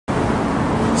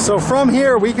So from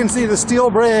here we can see the steel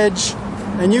bridge,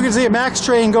 and you can see a MAX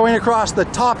train going across the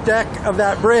top deck of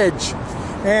that bridge.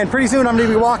 And pretty soon I'm going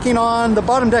to be walking on the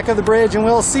bottom deck of the bridge and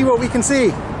we'll see what we can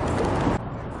see.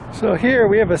 So here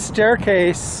we have a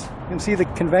staircase. You can see the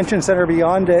convention center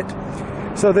beyond it.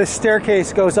 So this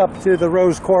staircase goes up to the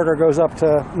Rose Quarter, goes up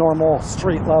to normal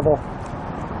street level.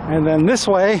 And then this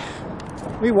way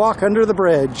we walk under the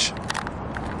bridge.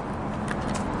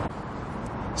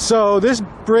 So this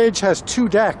bridge has two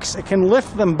decks. It can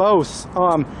lift them both.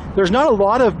 There's not a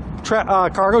lot of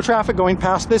cargo traffic going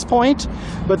past this point,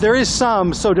 but there is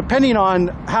some. So depending on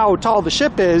how tall the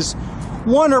ship is,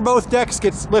 one or both decks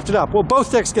gets lifted up. Well,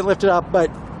 both decks get lifted up,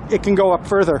 but it can go up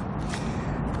further.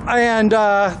 And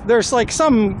there's like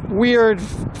some weird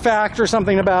fact or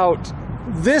something about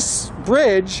this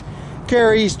bridge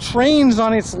carries trains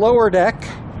on its lower deck,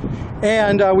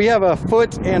 and we have a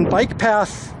foot and bike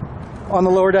path on the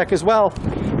lower deck as well.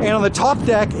 And on the top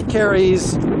deck it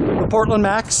carries the Portland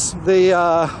MAX,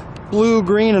 the blue,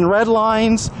 green, and red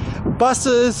lines,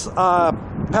 buses,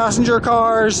 passenger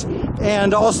cars,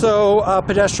 and also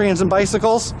pedestrians and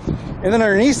bicycles. And then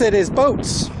underneath it is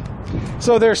boats.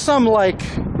 So there's some like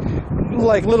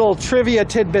little trivia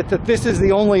tidbit that this is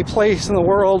the only place in the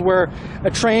world where a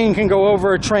train can go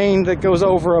over a train that goes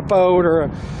over a boat,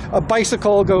 or a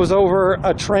bicycle goes over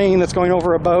a train that's going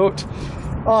over a boat.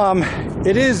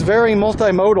 It is very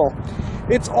multimodal.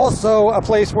 It's also a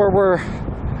place where we're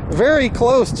very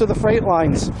close to the freight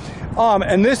lines.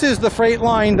 And this is the freight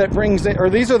line that brings in,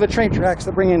 or these are the train tracks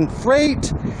that bring in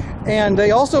freight, and they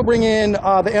also bring in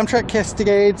the Amtrak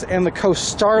Cascades and the Coast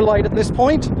Starlight at this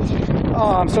point.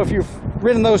 So if you've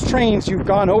ridden those trains, you've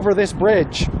gone over this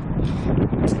bridge.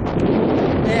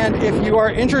 And if you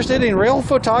are interested in rail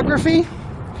photography,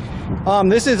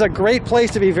 this is a great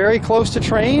place to be very close to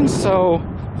trains. So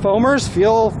foamers,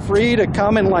 feel free to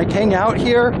come and like hang out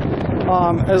here,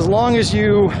 as long as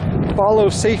you follow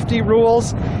safety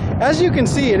rules. As you can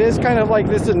see, it is kind of like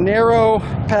this is a narrow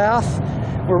path.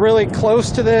 We're really close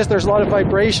to this. There's a lot of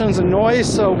vibrations and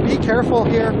noise, so be careful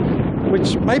here,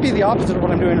 which might be the opposite of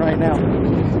what I'm doing right now.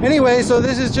 Anyway, so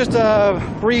this is just a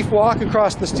brief walk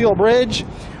across the steel bridge,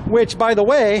 which, by the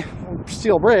way,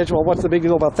 steel bridge, well, what's the big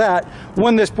deal about that?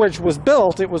 When this bridge was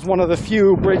built, it was one of the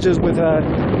few bridges with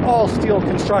all steel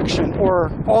construction,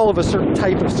 or all of a certain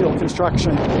type of steel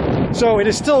construction. So it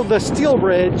is still the steel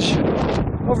bridge.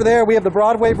 Over there we have the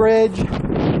Broadway Bridge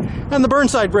and the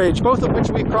Burnside Bridge, both of which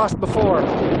we crossed before.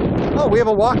 Oh, we have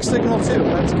a walk signal too.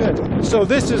 That's good. So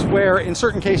this is where, in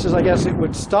certain cases, I guess it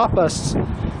would stop us.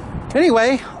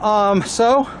 Anyway,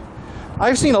 so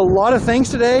I've seen a lot of things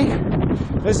today.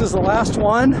 This is the last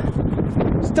one.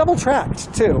 It's double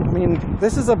tracked too. I mean,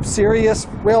 this is a serious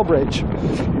rail bridge.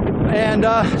 And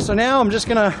so now I'm just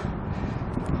gonna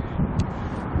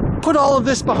put all of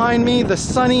this behind me, the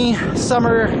sunny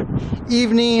summer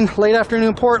evening, late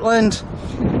afternoon Portland,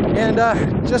 and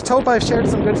just hope I've shared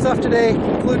some good stuff today,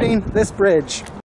 including this bridge.